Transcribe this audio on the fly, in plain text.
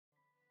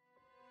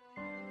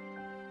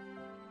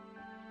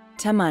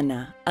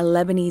Tamanna, a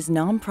Lebanese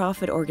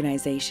non-profit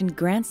organization,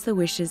 grants the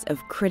wishes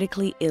of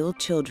critically ill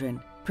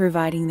children,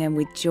 providing them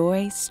with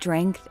joy,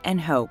 strength,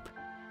 and hope.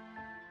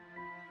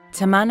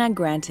 Tamanna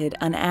granted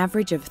an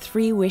average of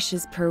 3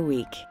 wishes per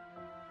week.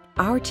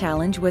 Our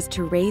challenge was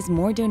to raise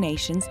more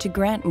donations to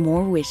grant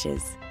more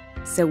wishes.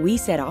 So we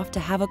set off to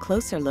have a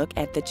closer look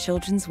at the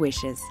children's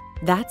wishes.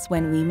 That's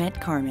when we met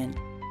Carmen,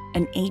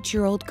 an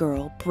 8-year-old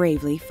girl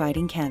bravely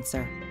fighting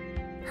cancer.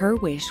 Her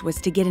wish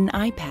was to get an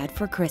iPad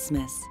for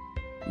Christmas.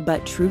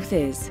 But truth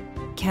is,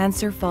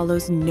 cancer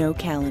follows no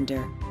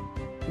calendar.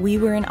 We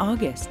were in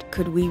August.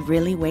 Could we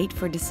really wait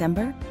for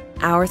December?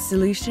 Our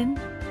solution?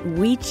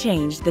 We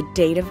changed the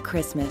date of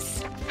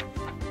Christmas.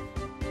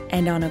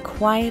 And on a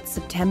quiet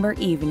September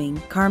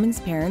evening, Carmen's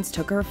parents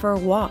took her for a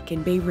walk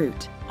in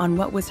Beirut on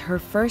what was her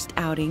first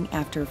outing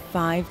after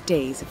 5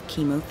 days of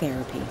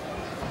chemotherapy.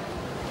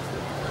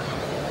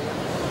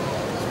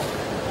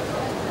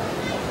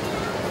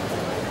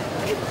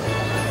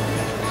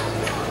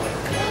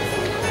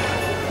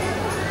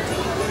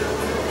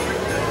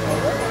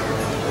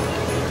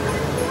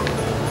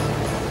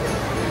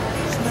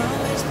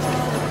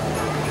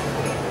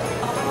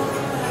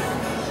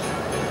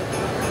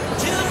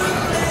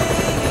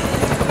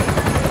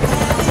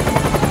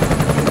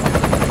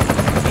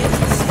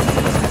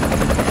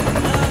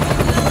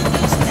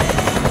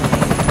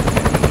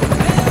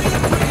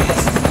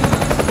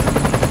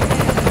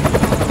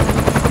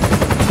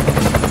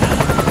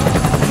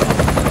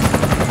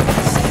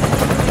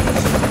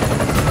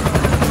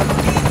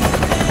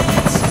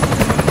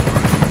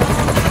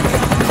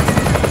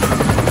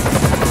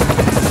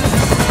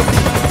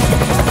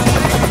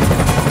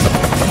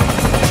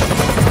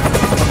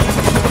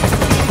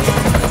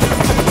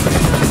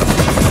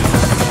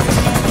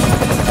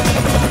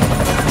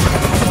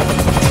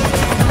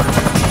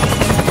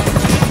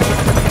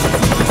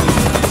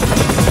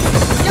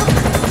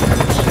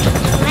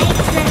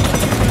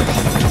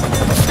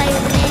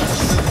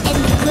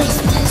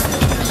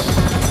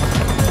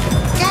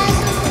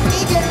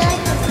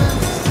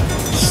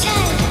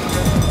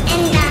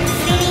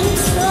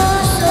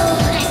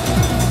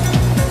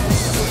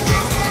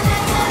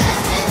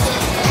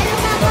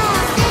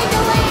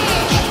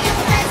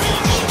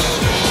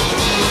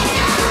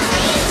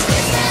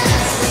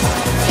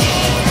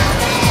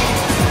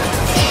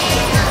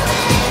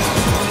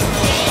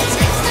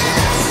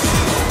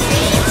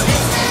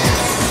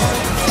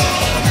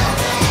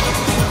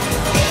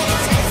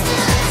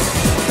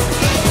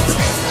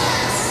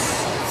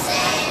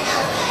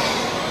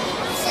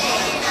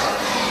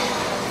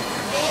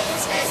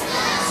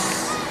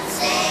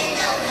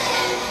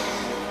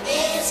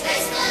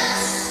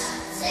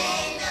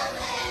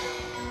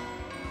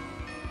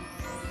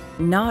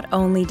 Not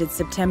only did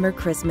September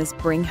Christmas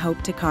bring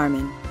hope to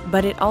Carmen,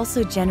 but it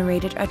also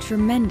generated a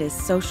tremendous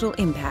social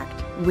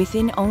impact.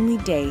 Within only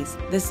days,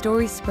 the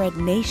story spread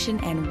nation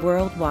and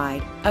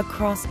worldwide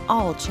across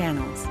all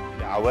channels.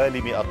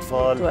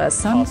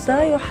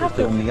 وسانتا يحقق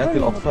أمنيات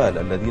الأطفال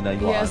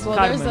الذين Yes, well,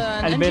 there's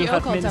an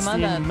NGO called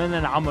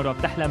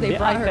Tamanna. They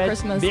brought her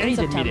Christmas in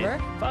September.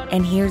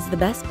 And here's the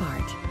best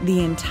part.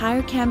 The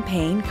entire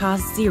campaign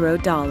cost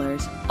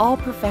 $0. All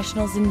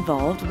professionals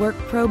involved work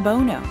pro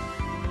bono.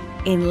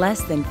 In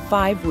less than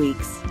 5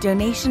 weeks,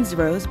 donations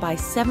rose by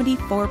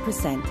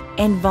 74%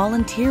 and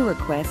volunteer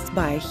requests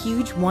by a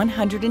huge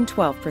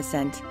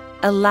 112%,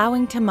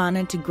 allowing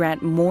Tamanna to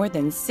grant more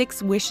than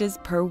 6 wishes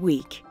per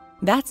week.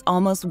 That's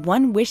almost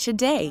 1 wish a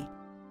day.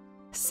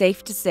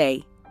 Safe to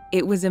say,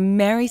 it was a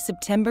merry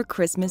September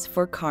Christmas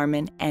for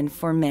Carmen and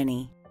for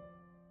many.